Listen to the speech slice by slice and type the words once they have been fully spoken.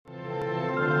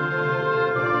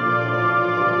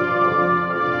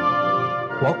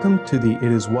Welcome to the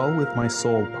It Is Well With My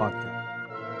Soul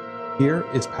podcast. Here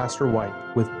is Pastor White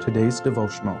with today's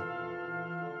devotional.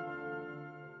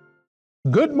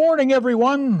 Good morning,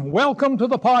 everyone. Welcome to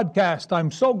the podcast.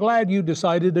 I'm so glad you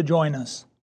decided to join us.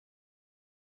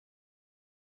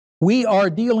 We are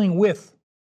dealing with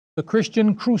the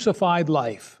Christian crucified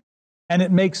life, and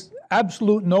it makes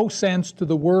absolute no sense to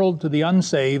the world, to the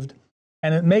unsaved,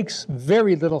 and it makes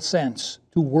very little sense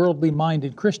to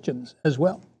worldly-minded Christians as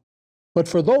well. But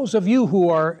for those of you who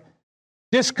are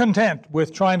discontent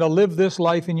with trying to live this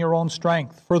life in your own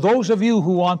strength, for those of you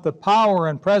who want the power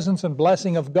and presence and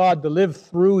blessing of God to live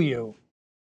through you,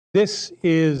 this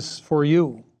is for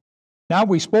you. Now,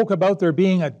 we spoke about there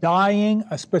being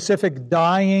a specific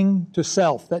dying to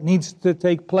self that needs to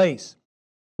take place.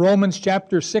 Romans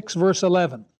chapter 6, verse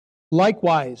 11.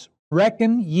 Likewise,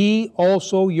 reckon ye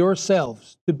also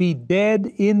yourselves to be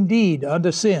dead indeed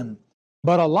unto sin,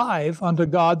 but alive unto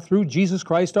God through Jesus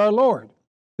Christ our Lord.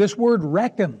 This word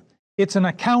reckon, it's an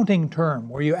accounting term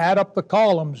where you add up the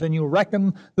columns and you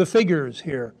reckon the figures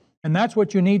here. And that's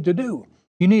what you need to do.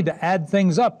 You need to add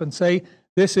things up and say,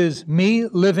 this is me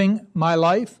living my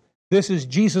life. This is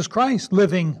Jesus Christ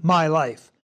living my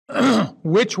life.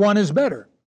 Which one is better?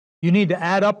 You need to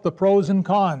add up the pros and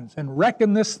cons and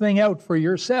reckon this thing out for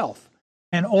yourself.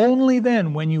 And only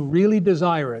then, when you really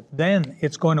desire it, then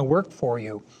it's going to work for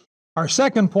you. Our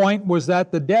second point was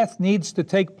that the death needs to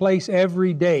take place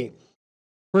every day.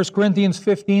 1 Corinthians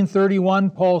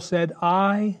 15:31, Paul said,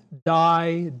 I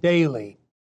die daily,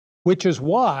 which is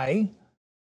why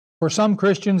for some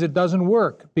Christians it doesn't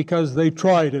work because they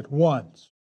tried it once.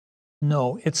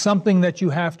 No, it's something that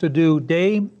you have to do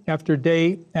day after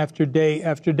day after day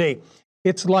after day.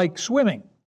 It's like swimming.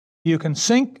 You can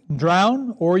sink,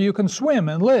 drown, or you can swim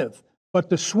and live. But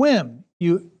to swim,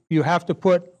 you have to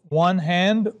put one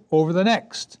hand over the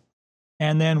next,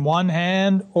 and then one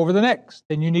hand over the next.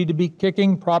 And you need to be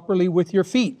kicking properly with your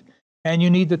feet, and you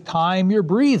need to time your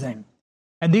breathing.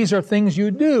 And these are things you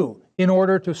do in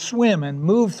order to swim and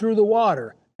move through the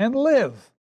water and live.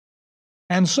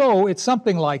 And so it's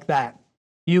something like that.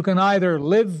 You can either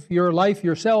live your life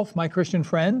yourself, my Christian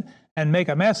friend, and make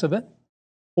a mess of it,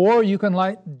 or you can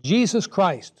let Jesus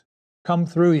Christ come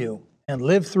through you and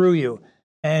live through you,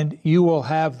 and you will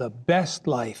have the best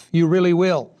life. You really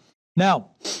will.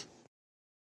 Now,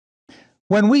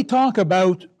 when we talk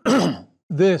about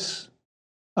this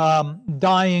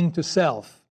dying to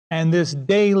self and this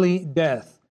daily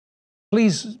death,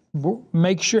 please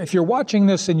make sure, if you're watching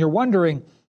this and you're wondering,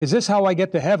 is this how I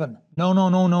get to heaven?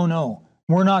 No.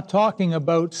 We're not talking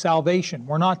about salvation.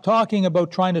 We're not talking about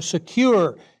trying to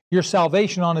secure your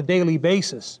salvation on a daily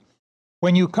basis.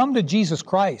 When you come to Jesus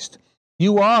Christ,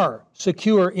 you are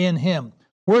secure in Him.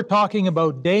 We're talking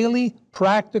about daily,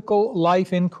 practical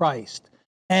life in Christ.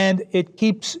 And it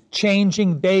keeps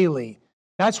changing daily.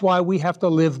 That's why we have to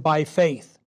live by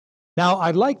faith. Now,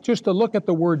 I'd like just to look at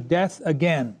the word death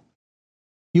again.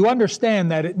 You understand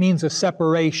that it means a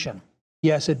separation.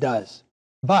 Yes, it does.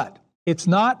 But it's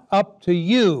not up to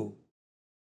you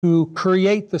to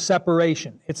create the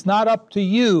separation. It's not up to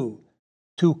you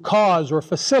to cause or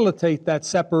facilitate that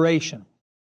separation.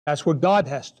 That's what God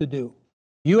has to do.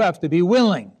 You have to be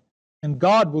willing, and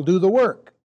God will do the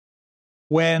work.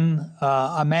 When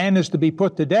a man is to be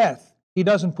put to death, he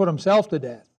doesn't put himself to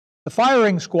death. The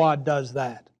firing squad does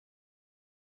that.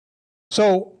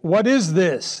 So what is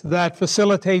this that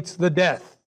facilitates the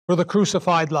death for the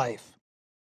crucified life?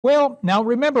 Well, now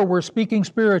remember, we're speaking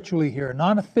spiritually here,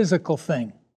 not a physical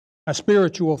thing, a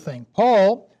spiritual thing.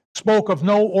 Paul spoke of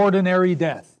no ordinary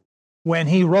death when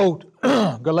he wrote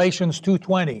Galatians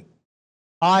 2:20.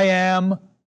 I am,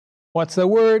 what's the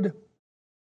word?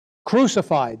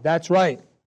 Crucified. That's right.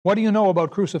 What do you know about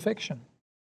crucifixion?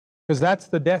 Because that's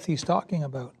the death he's talking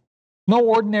about. No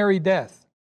ordinary death.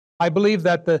 I believe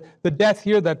that the death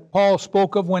here that Paul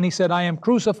spoke of when he said, I am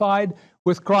crucified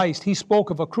with Christ, he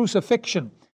spoke of a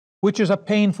crucifixion, which is a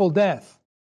painful death.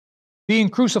 Being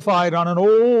crucified on an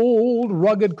old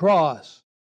rugged cross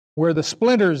where the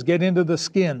splinters get into the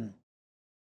skin.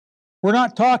 We're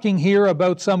not talking here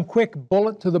about some quick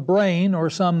bullet to the brain or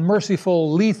some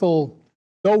merciful, lethal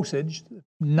dosage that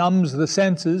numbs the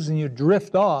senses and you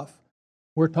drift off.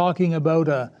 We're talking about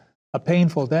a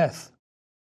painful death.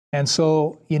 And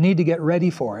so you need to get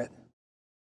ready for it.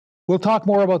 We'll talk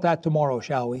more about that tomorrow,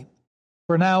 shall we?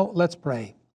 For now, let's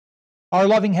pray. Our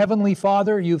loving Heavenly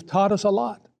Father, you've taught us a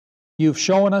lot. You've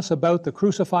shown us about the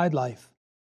crucified life.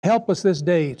 Help us this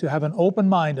day to have an open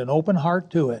mind, an open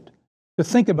heart to it, to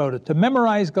think about it, to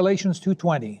memorize Galatians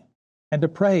 2:20, and to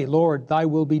pray, Lord, thy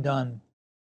will be done.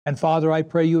 And Father, I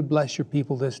pray you would bless your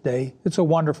people this day. It's a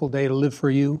wonderful day to live for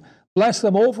you. Bless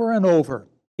them over and over.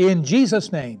 In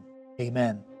Jesus' name,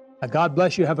 amen. Now God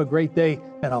bless you. Have a great day,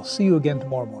 and I'll see you again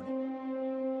tomorrow morning.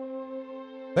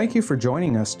 Thank you for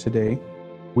joining us today.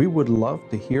 We would love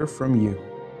to hear from you.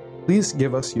 Please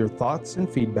give us your thoughts and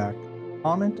feedback,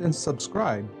 comment and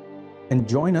subscribe, and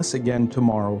join us again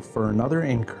tomorrow for another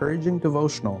encouraging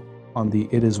devotional on the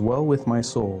It Is Well With My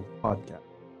Soul podcast.